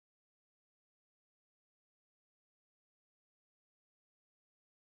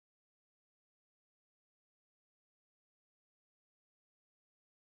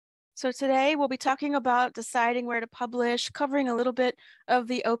So today we'll be talking about deciding where to publish, covering a little bit of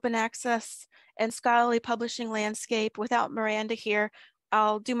the open access and scholarly publishing landscape. Without Miranda here,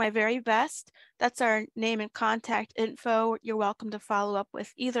 I'll do my very best. That's our name and contact info. You're welcome to follow up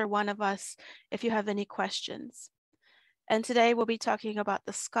with either one of us if you have any questions. And today we'll be talking about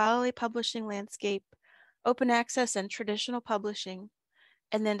the scholarly publishing landscape, open access and traditional publishing,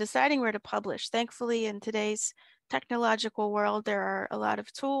 and then deciding where to publish. Thankfully, in today's technological world, there are a lot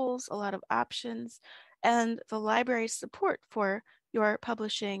of tools, a lot of options, and the library's support for your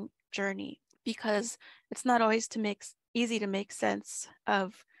publishing journey, because it's not always easy to make sense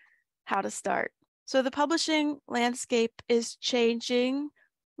of how to start. So the publishing landscape is changing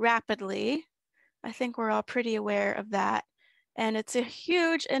rapidly. I think we're all pretty aware of that. And it's a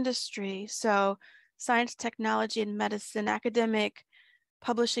huge industry. So science, technology, and medicine, academic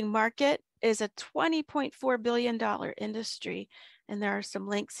publishing market is a $20.4 billion industry. And there are some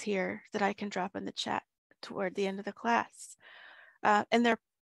links here that I can drop in the chat toward the end of the class. And their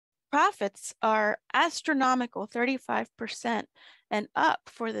profits are astronomical, 35% and up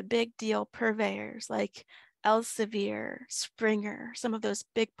for the big deal purveyors like Elsevier, Springer, some of those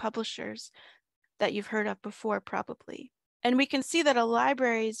big publishers that you've heard of before probably. And we can see that a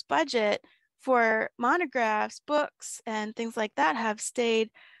library's budget for monographs, books, and things like that have stayed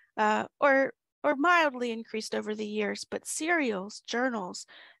or mildly increased over the years, but serials, journals,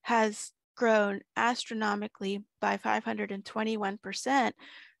 has grown astronomically by 521%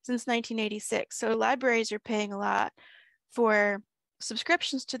 since 1986. So libraries are paying a lot for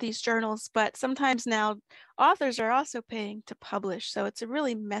subscriptions to these journals, but sometimes now authors are also paying to publish. So it's a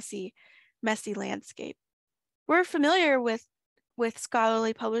really messy landscape. We're familiar with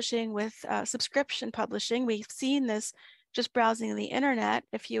scholarly publishing, with subscription publishing. We've seen this just browsing the internet.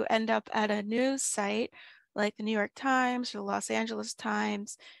 If you end up at a news site like the New York Times or the Los Angeles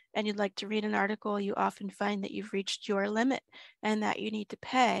Times, and you'd like to read an article, you often find that you've reached your limit and that you need to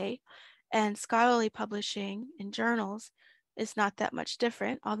pay. And scholarly publishing in journals is not that much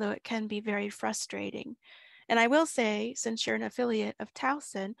different, although it can be very frustrating. And I will say, since you're an affiliate of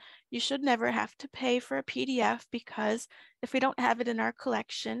Towson, you should never have to pay for a PDF, because if we don't have it in our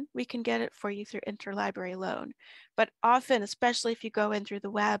collection, we can get it for you through interlibrary loan. But often, especially if you go in through the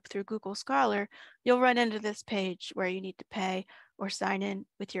web, through Google Scholar, you'll run into this page where you need to pay or sign in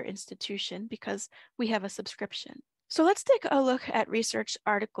with your institution because we have a subscription. So let's take a look at research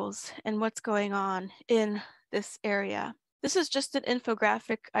articles and what's going on in this area. This is just an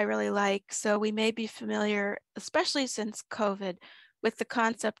infographic I really like. So we may be familiar, especially since COVID, with the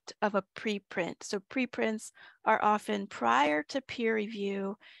concept of a preprint. So preprints are often prior to peer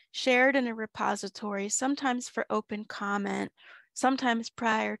review, shared in a repository, sometimes for open comment, sometimes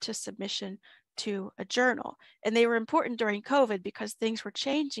prior to submission to a journal. And they were important during COVID because things were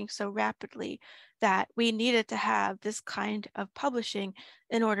changing so rapidly that we needed to have this kind of publishing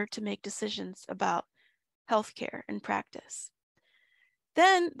in order to make decisions about healthcare and practice.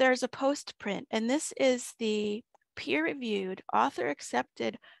 Then there's a postprint, and this is the peer-reviewed,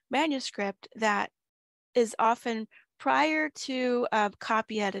 author-accepted manuscript that is often prior to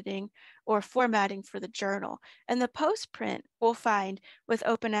copy editing or formatting for the journal. And the postprint, we'll find with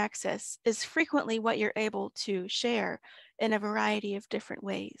open access, is frequently what you're able to share in a variety of different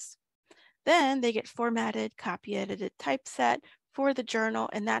ways. Then they get formatted, copy edited, typeset for the journal,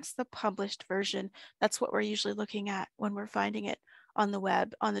 and that's the published version. That's what we're usually looking at when we're finding it on the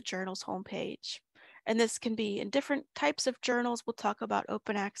web, on the journal's homepage. And this can be in different types of journals. We'll talk about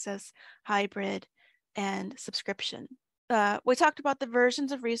open access, hybrid, and subscription. We talked about the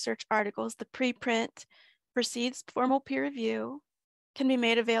versions of research articles. The preprint precedes formal peer review, can be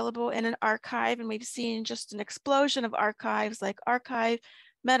made available in an archive, and we've seen just an explosion of archives like Archive,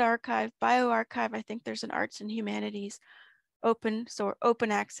 medRxiv, bioRxiv. I think there's an arts and humanities open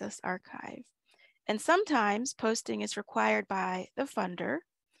access archive. And sometimes posting is required by the funder.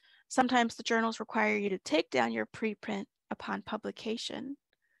 Sometimes the journals require you to take down your preprint upon publication.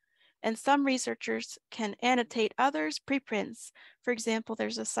 And some researchers can annotate others' preprints. For example,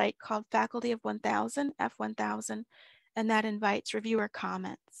 there's a site called Faculty of 1000, F1000, and that invites reviewer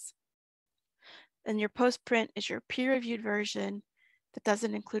comments. And your postprint is your peer-reviewed version that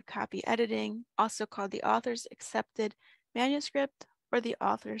doesn't include copy editing, also called the author's accepted manuscript or the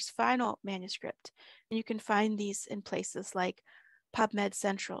author's final manuscript. And you can find these in places like PubMed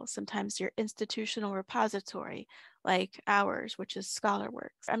Central, sometimes your institutional repository like ours, which is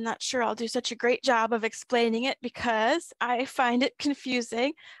ScholarWorks. I'm not sure I'll do such a great job of explaining it because I find it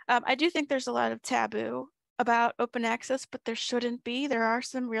confusing. I do think there's a lot of taboo about open access, but there shouldn't be. There are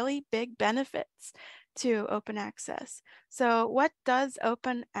some really big benefits to open access. So what does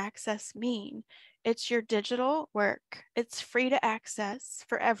open access mean? It's your digital work. It's free to access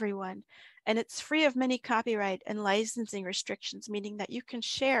for everyone, and it's free of many copyright and licensing restrictions, meaning that you can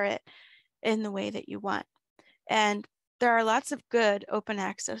share it in the way that you want. And there are lots of good open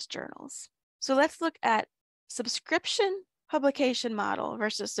access journals. So let's look at subscription publication model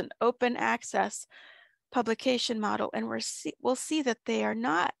versus an open access publication model, and we'll see that they are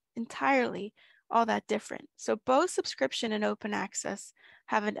not entirely all that different. So both subscription and open access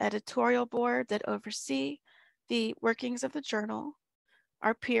have an editorial board that oversee the workings of the journal,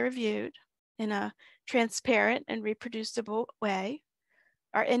 are peer-reviewed in a transparent and reproducible way,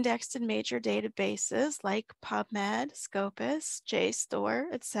 are indexed in major databases like PubMed, Scopus, JSTOR,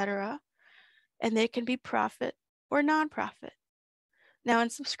 etc., and they can be profit or nonprofit. Now in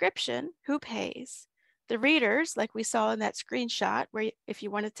subscription, who pays? The readers, like we saw in that screenshot, where if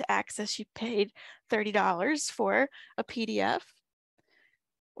you wanted to access, you paid $30 for a PDF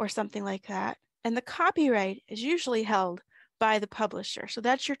or something like that. And the copyright is usually held by the publisher. So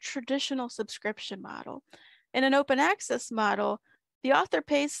that's your traditional subscription model. In an open access model, the author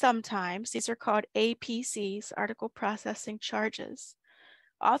pays sometimes. These are called APCs, article processing charges.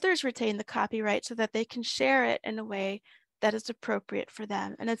 Authors retain the copyright so that they can share it in a way that is appropriate for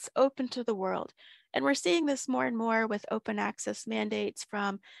them, and it's open to the world. And we're seeing this more and more with open access mandates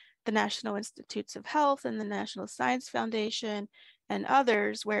from the National Institutes of Health and the National Science Foundation and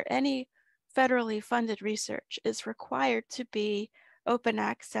others, where any federally funded research is required to be open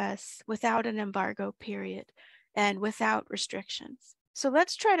access without an embargo period and without restrictions. So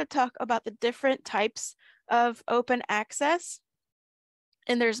let's try to talk about the different types of open access.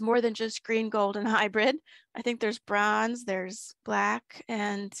 And there's more than just green, gold, and hybrid. I think there's bronze, there's black,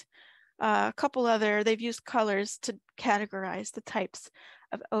 and a couple other, they've used colors to categorize the types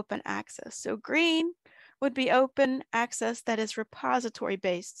of open access. So green would be open access that is repository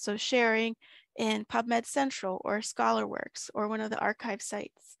based, so sharing in PubMed Central or ScholarWorks or one of the archive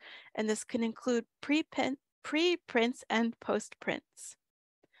sites. And this can include pre-prints and post-prints.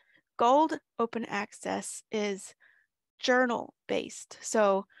 Gold open access is journal based.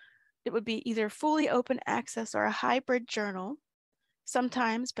 So it would be either fully open access or a hybrid journal.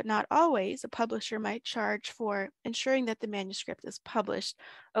 Sometimes, but not always, a publisher might charge for ensuring that the manuscript is published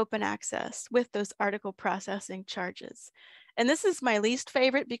open access with those article processing charges. And this is my least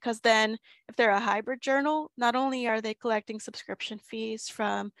favorite, because then if they're a hybrid journal, not only are they collecting subscription fees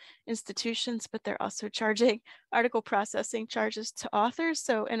from institutions, but they're also charging article processing charges to authors.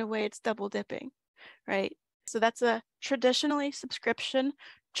 So in a way, it's double dipping, right? So that's a traditionally subscription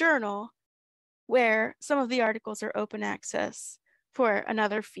journal where some of the articles are open access for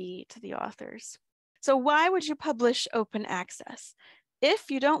another fee to the authors. So why would you publish open access?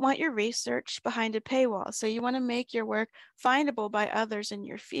 If you don't want your research behind a paywall, so you want to make your work findable by others in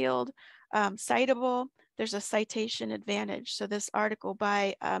your field, citable, there's a citation advantage. So this article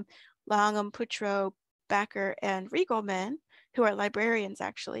by Langham, Putro, Backer, and Riegelman, who are librarians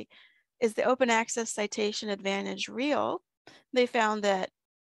actually, is the open access citation advantage real? They found that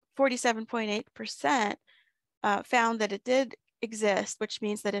 47.8% found that it did exist, which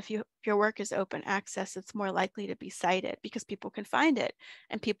means that if your work is open access, it's more likely to be cited because people can find it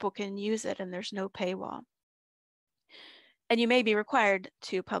and people can use it and there's no paywall. And you may be required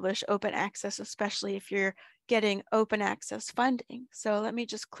to publish open access, especially if you're getting open access funding. So let me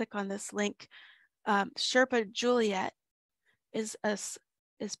just click on this link. Sherpa Juliet is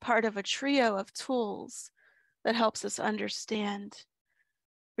part of a trio of tools that helps us understand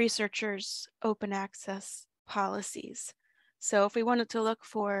researchers' open access policies. So if we wanted to look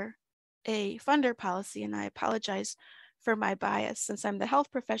for a funder policy, and I apologize for my bias since I'm the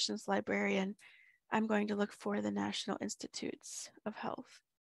health professions librarian, I'm going to look for the National Institutes of Health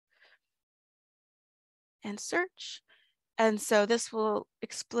and search. And so this will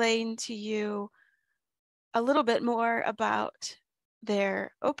explain to you a little bit more about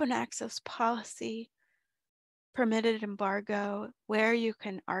their open access policy, permitted embargo, where you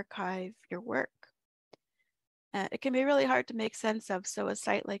can archive your work. It can be really hard to make sense of, so a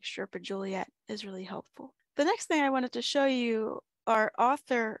site like Sherpa Juliet is really helpful. The next thing I wanted to show you are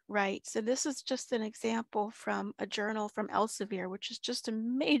author rights, and this is just an example from a journal from Elsevier, which is just a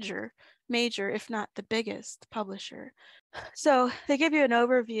major, if not the biggest publisher. So they give you an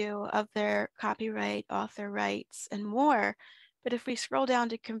overview of their copyright, author rights, and more. But if we scroll down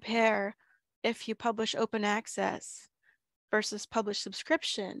to compare, if you publish open access versus publish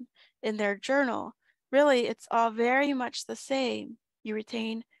subscription in their journal, really it's all very much the same. You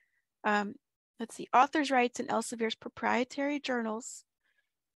retain, let's see, author's rights in Elsevier's proprietary journals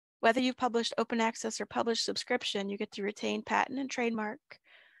Whether you've published open access or published subscription, you get to retain patent and trademark,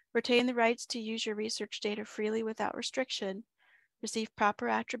 retain the rights to use your research data freely without restriction, receive proper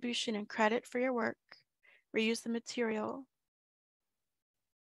attribution and credit for your work, reuse the material,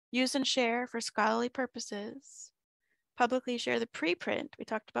 use and share for scholarly purposes, publicly share the preprint, we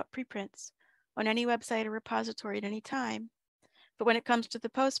talked about preprints, on any website or repository at any time. But when it comes to the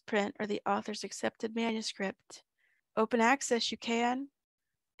postprint or the author's accepted manuscript, open access you can,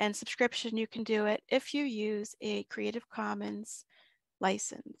 and subscription you can do it if you use a Creative Commons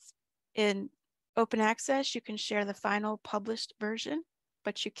license. In open access, you can share the final published version,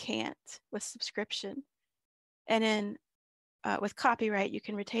 but you can't with subscription. And in with copyright, you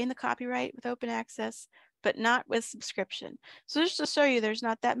can retain the copyright with open access, but not with subscription. So just to show you, there's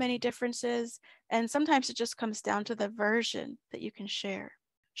not that many differences. And sometimes it just comes down to the version that you can share.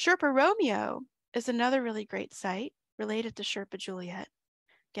 Sherpa Romeo is another really great site related to Sherpa Juliet.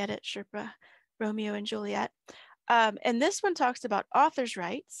 Get it, Sherpa Romeo and Juliet. And this one talks about author's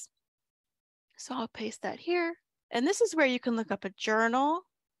rights. So I'll paste that here. And this is where you can look up a journal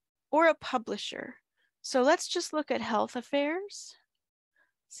or a publisher. So let's just look at health affairs,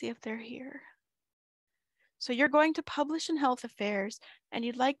 see if they're here. So you're going to publish in health affairs and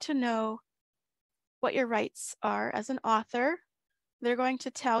you'd like to know what your rights are as an author. They're going to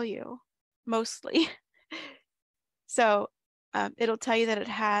tell you mostly. So it'll tell you that it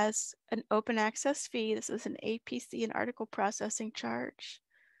has an open access fee. This is an APC, an article processing charge.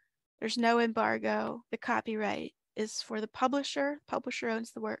 There's no embargo. The copyright is for the publisher. Publisher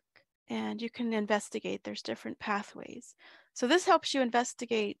owns the work. And you can investigate. There's different pathways. So this helps you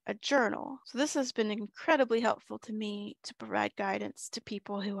investigate a journal. So this has been incredibly helpful to me to provide guidance to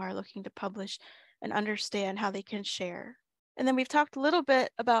people who are looking to publish and understand how they can share. And then we've talked a little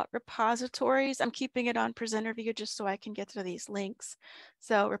bit about repositories. I'm keeping it on presenter view just so I can get to these links.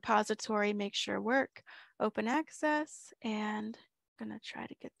 So repository makes your work open access, and I'm gonna try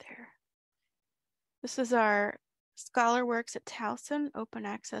to get there. This is our Scholar Works at Towson open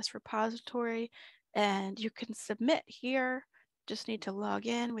access repository, and you can submit here. Just need to log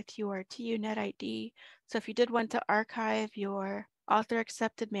in with your TUNet ID. So if you did want to archive your author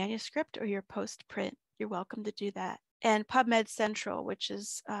accepted manuscript or your post print, you're welcome to do that. And PubMed Central, which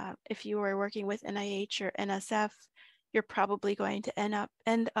is if you are working with NIH or NSF, you're probably going to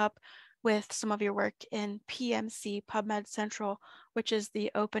end up with some of your work in PMC, PubMed Central, which is the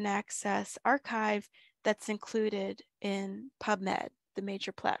open access archive that's included in PubMed, the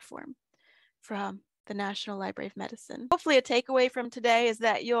major platform from the National Library of Medicine. Hopefully a takeaway from today is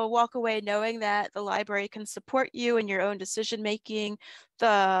that you'll walk away knowing that the library can support you in your own decision-making.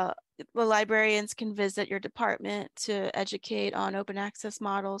 The librarians can visit your department to educate on open access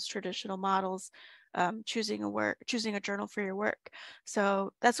models, traditional models, choosing a journal for your work.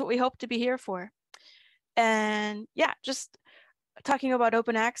 So that's what we hope to be here for. And yeah, just talking about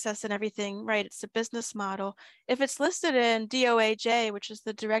open access and everything, right? It's a business model. If it's listed in DOAJ, which is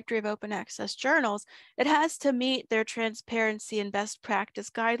the Directory of Open Access Journals, it has to meet their transparency and best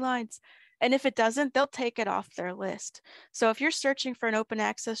practice guidelines. And if it doesn't, they'll take it off their list. So if you're searching for an open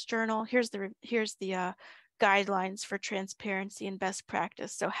access journal, here's the guidelines for transparency and best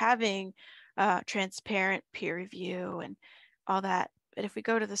practice. So having transparent peer review and all that. But if we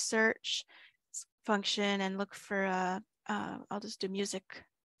go to the search function and look for I'll just do music.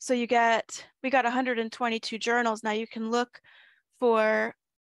 So we got 122 journals. Now you can look for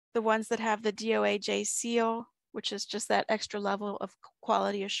the ones that have the DOAJ seal, which is just that extra level of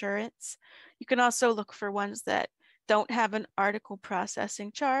quality assurance. You can also look for ones that don't have an article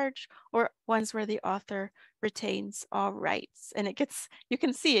processing charge, or ones where the author retains all rights. And you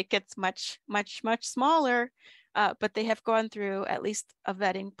can see it gets much, much, much smaller, but they have gone through at least a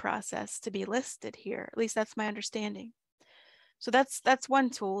vetting process to be listed here. At least that's my understanding. So that's one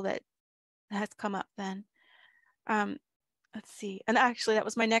tool that has come up then. Let's see, and actually that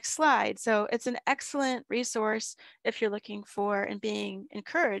was my next slide. So it's an excellent resource if you're looking for and being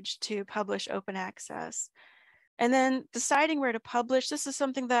encouraged to publish open access. And then deciding where to publish, this is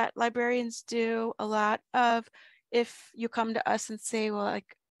something that librarians do a lot of. If you come to us and say, well,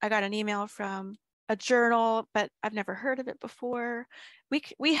 like I got an email from a journal, but I've never heard of it before,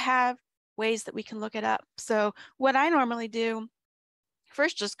 we have ways that we can look it up. So what I normally do,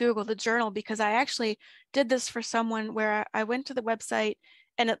 first just Google the journal, because I actually did this for someone where I went to the website,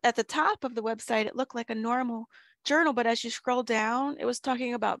 and at the top of the website, it looked like a normal journal, but as you scroll down, it was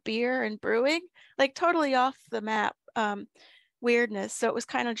talking about beer and brewing, like totally off the map weirdness. So it was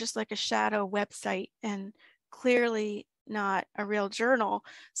kind of just like a shadow website and clearly not a real journal.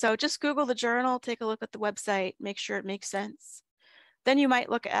 So just Google the journal, take a look at the website, make sure it makes sense. Then you might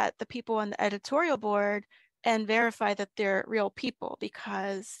look at the people on the editorial board and verify that they're real people,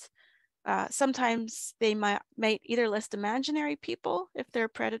 because sometimes they might either list imaginary people if they're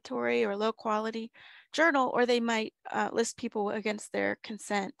predatory or low quality journal, or they might list people against their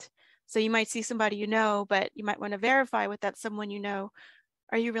consent. So you might see somebody you know, but you might want to verify with that someone you know,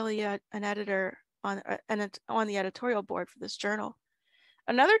 are you really an editor on the editorial board for this journal?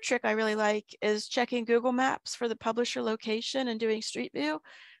 Another trick I really like is checking Google Maps for the publisher location and doing Street View,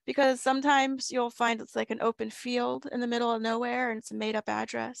 because sometimes you'll find it's like an open field in the middle of nowhere and it's a made up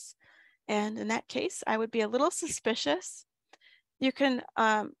address. And in that case, I would be a little suspicious. You can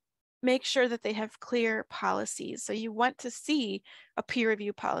make sure that they have clear policies. So you want to see a peer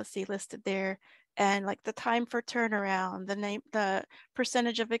review policy listed there, and like the time for turnaround, the name, the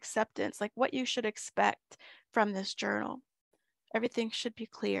percentage of acceptance, like what you should expect from this journal. Everything should be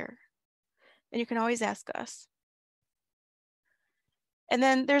clear. And you can always ask us. And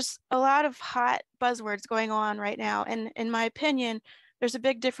then there's a lot of hot buzzwords going on right now. And in my opinion, there's a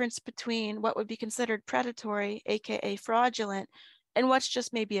big difference between what would be considered predatory, AKA fraudulent, and what's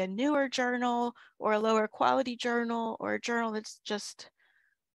just maybe a newer journal or a lower quality journal or a journal that's just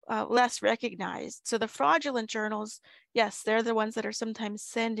less recognized. So the fraudulent journals, yes, they're the ones that are sometimes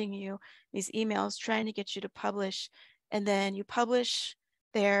sending you these emails trying to get you to publish, and then you publish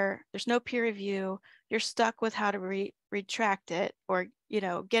there, there's no peer review, you're stuck with how to retract it, or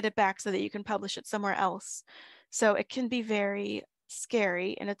get it back so that you can publish it somewhere else. So it can be very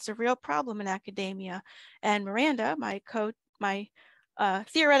scary, and it's a real problem in academia. And Miranda, my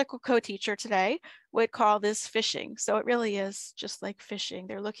theoretical co-teacher today, would call this phishing. So it really is just like phishing.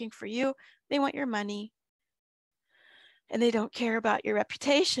 They're looking for you, they want your money, and they don't care about your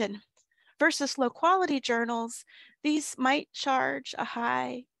reputation. Versus low quality journals, these might charge a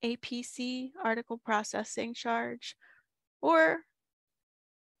high APC, article processing charge, or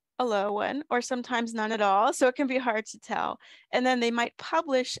a low one, or sometimes none at all. So it can be hard to tell. And then they might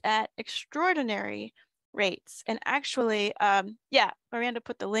publish at extraordinary rates. And actually, yeah, Miranda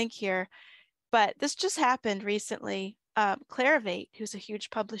put the link here, but this just happened recently. Clarivate, who's a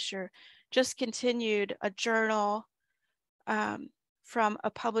huge publisher, just continued a journal from a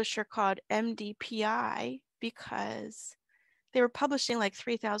publisher called MDPI, because they were publishing like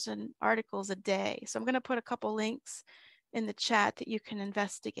 3,000 articles a day. So I'm going to put a couple links in the chat that you can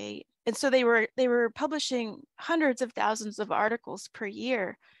investigate. And so they were publishing hundreds of thousands of articles per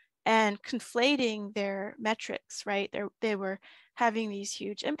year and conflating their metrics, right? They were having these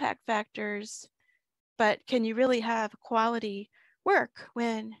huge impact factors, but can you really have quality work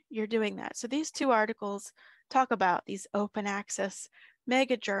when you're doing that? So these two articles talk about these open access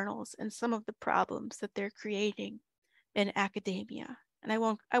mega journals and some of the problems that they're creating in academia. And I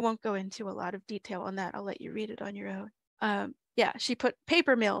won't go into a lot of detail on that. I'll let you read it on your own. Yeah, she put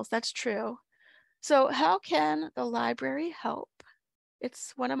paper mills, that's true. So how can the library help?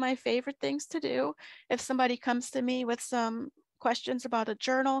 It's one of my favorite things to do. If somebody comes to me with some questions about a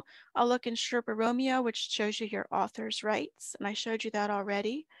journal, I'll look in Sherpa Romeo, which shows you your author's rights. And I showed you that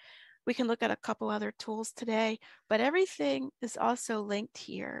already. We can look at a couple other tools today, but everything is also linked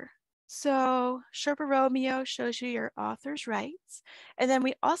here. So Sherpa Romeo shows you your author's rights. And then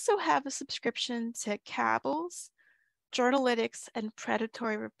we also have a subscription to Cabell's, Journalytics, and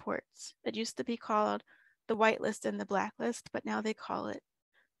Predatory Reports. It used to be called the whitelist and the blacklist, but now they call it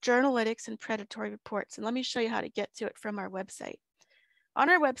Journalytics and Predatory Reports. And let me show you how to get to it from our website. On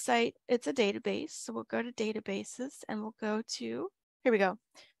our website, it's a database. So we'll go to databases and we'll go to, here we go,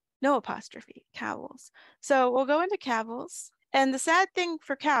 no apostrophe, Cabell's. So we'll go into Cabell's. And the sad thing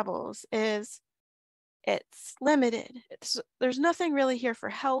for Cabell's is it's limited. There's nothing really here for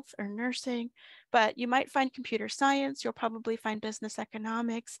health or nursing, but you might find computer science. You'll probably find business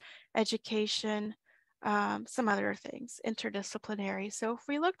economics, education, some other things, interdisciplinary. So if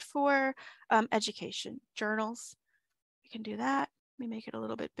we looked for education journals, we can do that. Let me make it a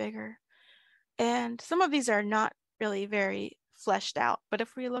little bit bigger. And some of these are not really very fleshed out, but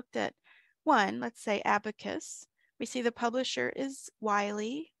if we looked at one, let's say Abacus, we see the publisher is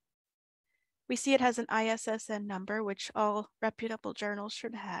Wiley. We see it has an ISSN number, which all reputable journals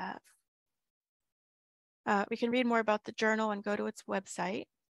should have. We can read more about the journal and go to its website,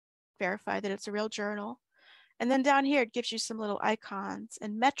 verify that it's a real journal. And then down here, it gives you some little icons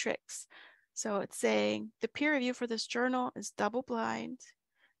and metrics. So it's saying the peer review for this journal is double blind.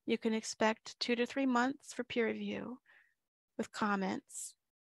 You can expect 2 to 3 months for peer review with comments,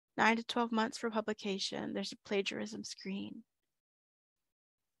 9 to 12 months for publication. There's a plagiarism screen.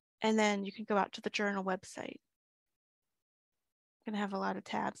 And then you can go out to the journal website. I'm going to have a lot of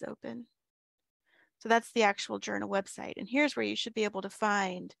tabs open. So that's the actual journal website. And here's where you should be able to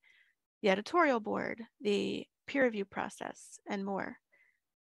find the editorial board, the peer review process, and more.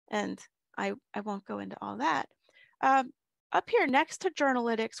 And I won't go into all that. Up here next to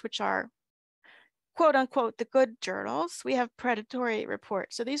Journalytics, which are quote unquote the good journals, we have predatory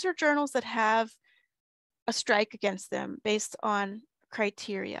reports. So these are journals that have a strike against them based on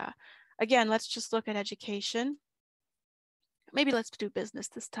criteria. Again, let's just look at education. Maybe let's do business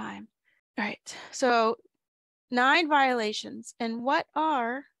this time. All right, so 9 violations. And what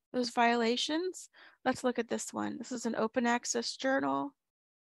are those violations? Let's look at this one. This is an open access journal.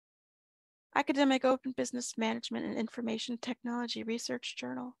 Academic Open Business Management and Information Technology Research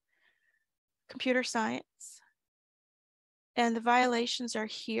Journal. Computer Science. And the violations are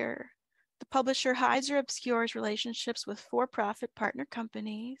here. The publisher hides or obscures relationships with for-profit partner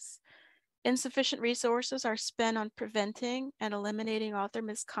companies. Insufficient resources are spent on preventing and eliminating author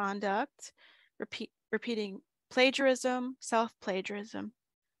misconduct, repeating plagiarism, self-plagiarism,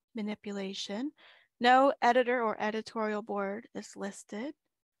 manipulation. No editor or editorial board is listed.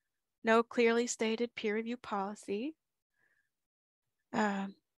 No clearly stated peer review policy.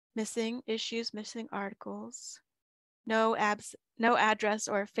 Missing issues, missing articles. No address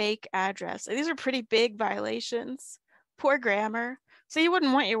or fake address. These are pretty big violations. Poor grammar. So you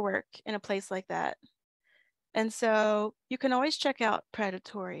wouldn't want your work in a place like that. And so you can always check out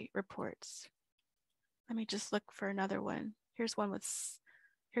predatory reports. Let me just look for another one. Here's one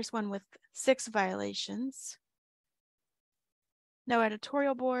with 6 violations. No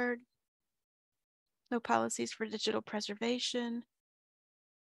editorial board. No policies for digital preservation.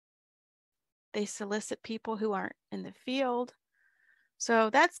 They solicit people who aren't in the field. So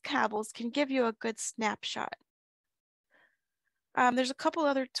that's Cabell's, can give you a good snapshot. There's a couple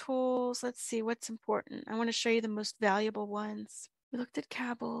other tools. Let's see what's important. I want to show you the most valuable ones. We looked at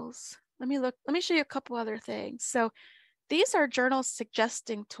Cabell's. Let me show you a couple other things. So these are journal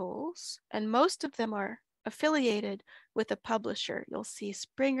suggesting tools, and most of them are affiliated with a publisher. You'll see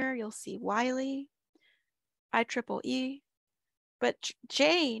Springer, you'll see Wiley, IEEE, but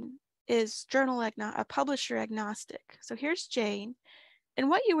Jane is a publisher agnostic. So here's Jane, and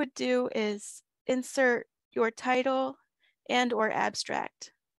what you would do is insert your title and or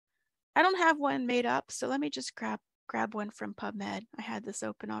abstract. I don't have one made up, so let me just grab one from PubMed. I had this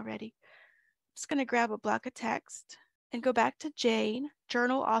open already. I'm just going to grab a block of text and go back to Jane,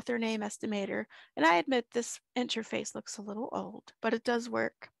 Journal Author Name Estimator. And I admit this interface looks a little old, but it does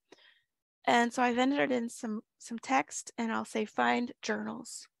work. And so I've entered in some text, and I'll say find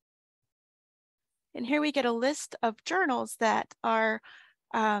journals. And here we get a list of journals that are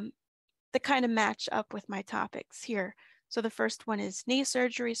that kind of match up with my topics here. So the first one is knee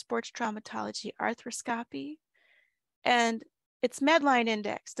surgery, sports traumatology, arthroscopy, and it's Medline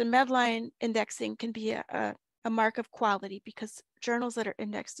indexed. And Medline indexing can be a mark of quality because journals that are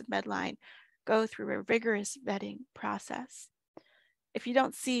indexed to Medline go through a rigorous vetting process. If you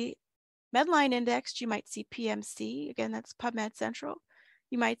don't see Medline indexed, you might see PMC. Again, that's PubMed Central.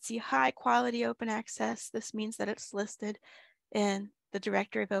 You might see high quality open access. This means that it's listed in the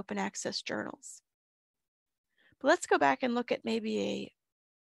Directory of Open Access Journals. But let's go back and look at maybe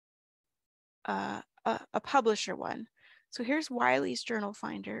a publisher one. So here's Wiley's Journal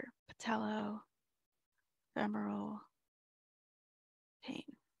Finder, Patello, Femoral Pain.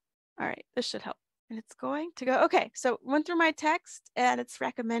 All right, this should help. And it's going to go, okay, so went through my text and it's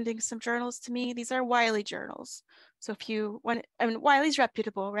recommending some journals to me. These are Wiley journals. So if you want, Wiley's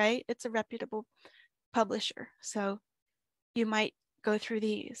reputable, right? It's a reputable publisher. So you might go through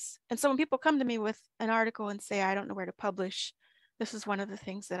these. And so when people come to me with an article and say, I don't know where to publish, this is one of the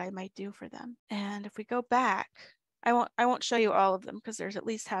things that I might do for them. And if we go back, I won't show you all of them because there's at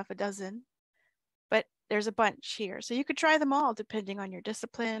least half a dozen, but there's a bunch here. So you could try them all depending on your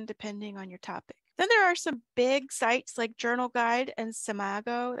discipline, depending on your topic. Then there are some big sites like Journal Guide and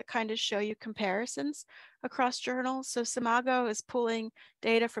Simago that kind of show you comparisons across journals. So Simago is pulling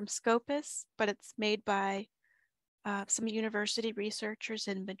data from Scopus, but it's made by some university researchers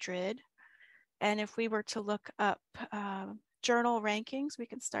in Madrid. And if we were to look up journal rankings, we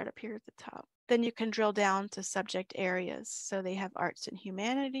can start up here at the top. Then you can drill down to subject areas. So they have arts and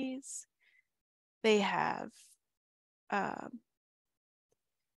humanities. They have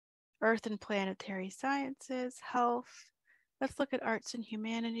earth and planetary sciences, health. Let's look at arts and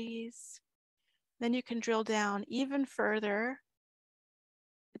humanities. Then you can drill down even further.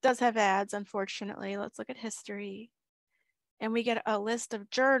 It does have ads, unfortunately. Let's look at history. And we get a list of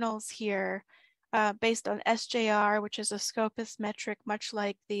journals here based on SJR, which is a Scopus metric, much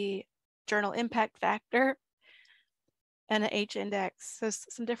like the journal impact factor. and an H-index. So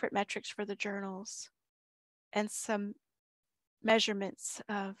some different metrics for the journals and some measurements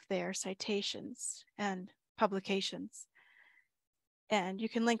of their citations and publications. And you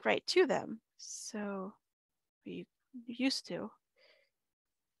can link right to them. So you used to.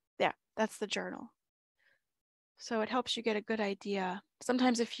 Yeah, that's the journal. So it helps you get a good idea.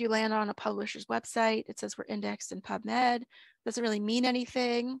 Sometimes if you land on a publisher's website, it says we're indexed in PubMed. Doesn't really mean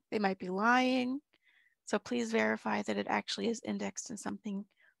anything. They might be lying. So please verify that it actually is indexed in something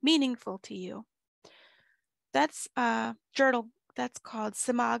meaningful to you. That's a journal that's called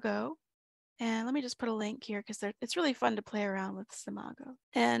Simago. And let me just put a link here because it's really fun to play around with Simago.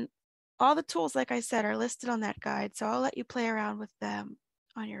 And all the tools, like I said, are listed on that guide. So I'll let you play around with them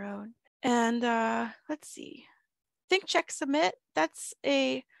on your own. And let's see. Think, Check, Submit.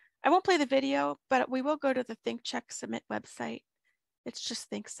 I won't play the video, but we will go to the Think, Check, Submit website. It's just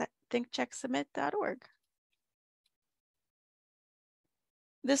thinkchecksubmit.org.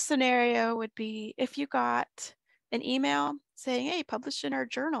 This scenario would be if you got an email saying, hey, publish in our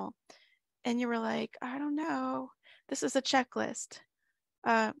journal. And you were like, I don't know. This is a checklist.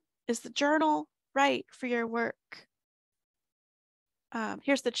 Is the journal right for your work?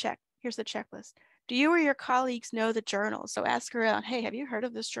 Here's the checklist. Do you or your colleagues know the journal? So ask around, hey, have you heard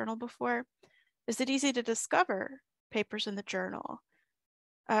of this journal before? Is it easy to discover papers in the journal?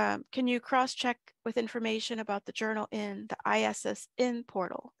 Can you cross-check with information about the journal in the ISSN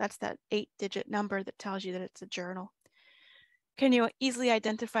portal? That's that 8-digit number that tells you that it's a journal. Can you easily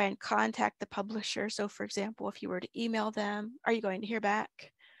identify and contact the publisher? So for example, if you were to email them, are you going to hear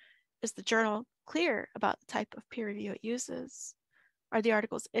back? Is the journal clear about the type of peer review it uses? Are the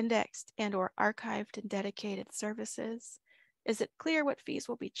articles indexed and or archived in dedicated services? Is it clear what fees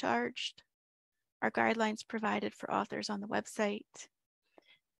will be charged? Are guidelines provided for authors on the website?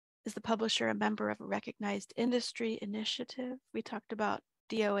 Is the publisher a member of a recognized industry initiative? We talked about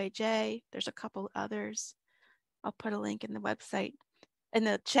DOAJ. There's a couple others. I'll put a link in the website, in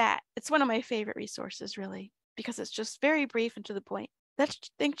the chat. It's one of my favorite resources, really, because it's just very brief and to the point. That's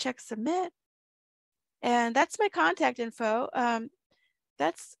Think, Check, Submit. And that's my contact info.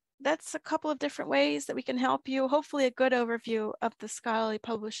 That's a couple of different ways that we can help you. Hopefully a good overview of the scholarly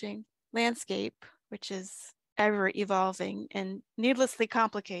publishing landscape, which is ever evolving and needlessly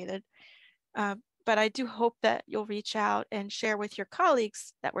complicated. But I do hope that you'll reach out and share with your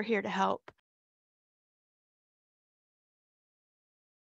colleagues that we're here to help.